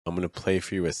I'm going to play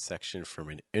for you a section from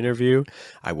an interview.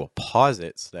 I will pause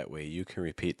it so that way you can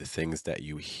repeat the things that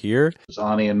you hear. Is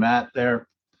Ani and Matt there?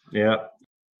 Yeah.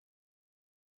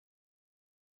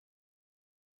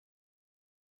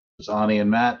 Is Ani and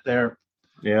Matt there?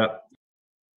 Yeah.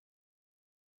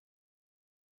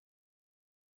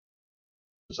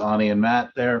 Is Ani and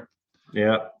Matt there?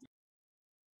 Yeah.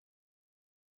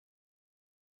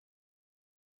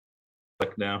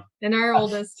 Click now. And our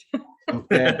oldest.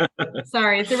 Okay.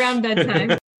 Sorry, it's around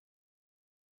bedtime.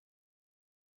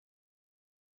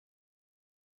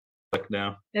 Click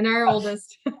now. And our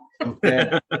oldest.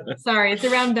 Okay. Sorry, it's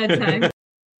around bedtime.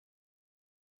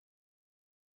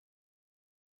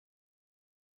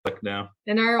 Click now.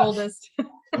 And our oldest.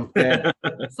 Okay.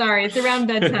 Sorry, it's around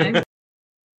bedtime.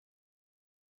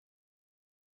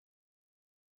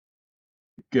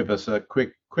 Give us a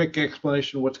quick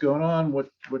explanation of what's going on, what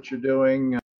you're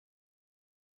doing.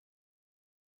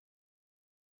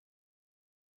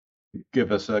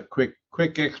 Give us a quick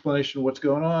explanation of what's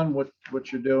going on, what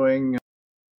you're doing.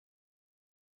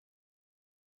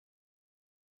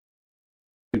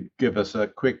 Give us a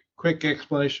quick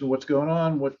explanation of what's going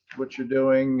on, what you're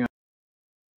doing.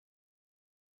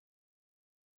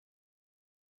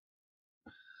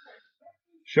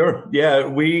 Sure. Yeah,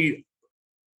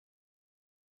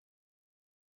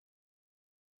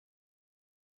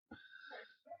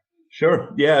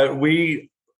 Sure. Yeah,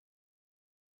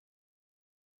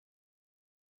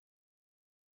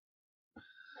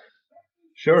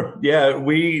 Sure. Yeah,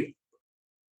 we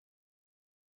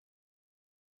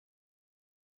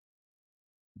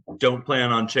don't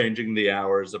plan on changing the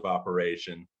hours of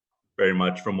operation very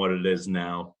much from what it is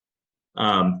now.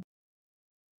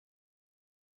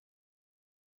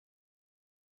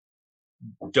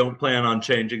 Don't plan on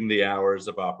changing the hours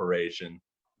of operation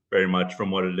very much from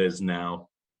what it is now.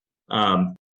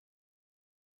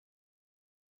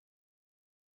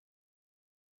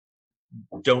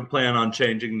 Don't plan on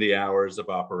changing the hours of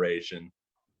operation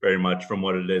very much from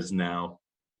what it is now.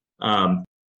 The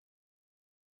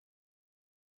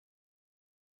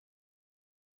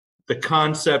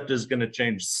concept is going to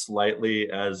change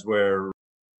slightly as we're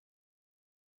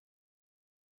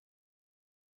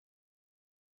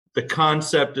The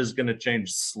concept is going to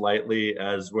change slightly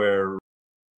as we're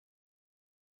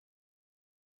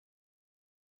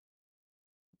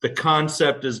The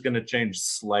concept is going to change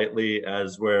slightly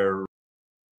as we're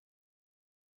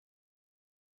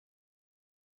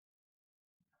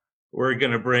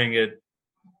going to bring it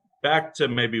back to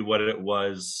maybe what it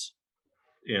was,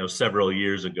 several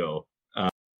years ago.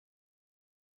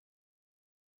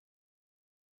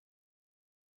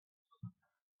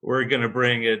 We're going to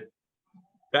bring it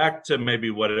back to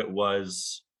maybe what it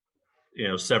was,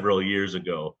 several years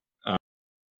ago.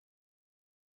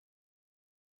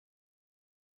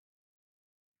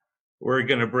 We're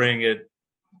going to bring it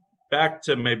back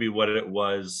to maybe what it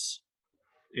was,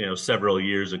 several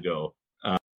years ago.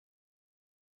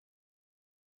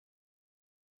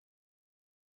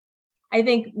 I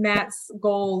think Matt's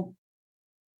goal.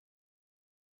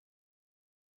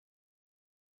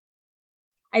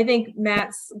 I think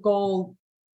Matt's goal.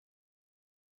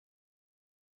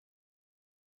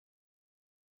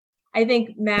 I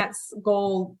think Matt's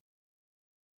goal.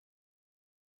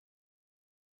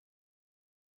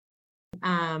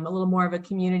 A little more of a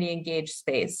community engaged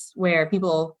space where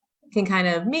people can kind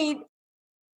of meet.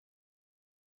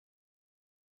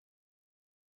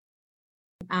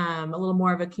 A little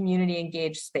more of a community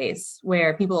engaged space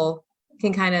where people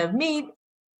can kind of meet.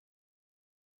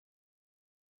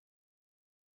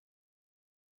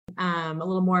 A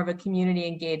little more of a community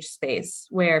engaged space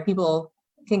where people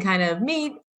can kind of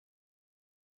meet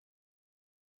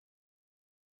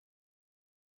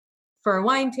for a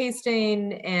wine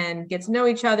tasting and get to know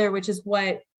each other, which is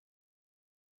what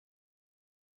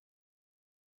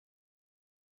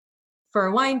for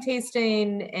a wine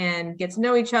tasting and get to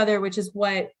know each other, which is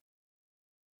what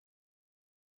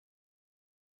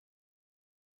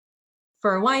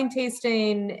for a wine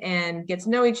tasting and get to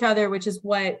know each other, which is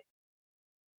what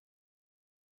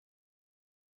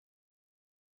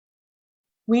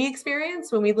we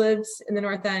experienced when we lived in the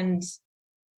North End.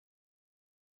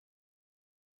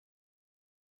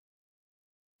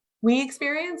 We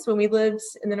experienced when we lived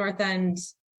in the North End.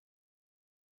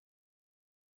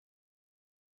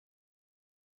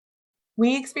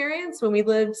 We experienced when we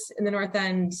lived in the North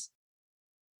End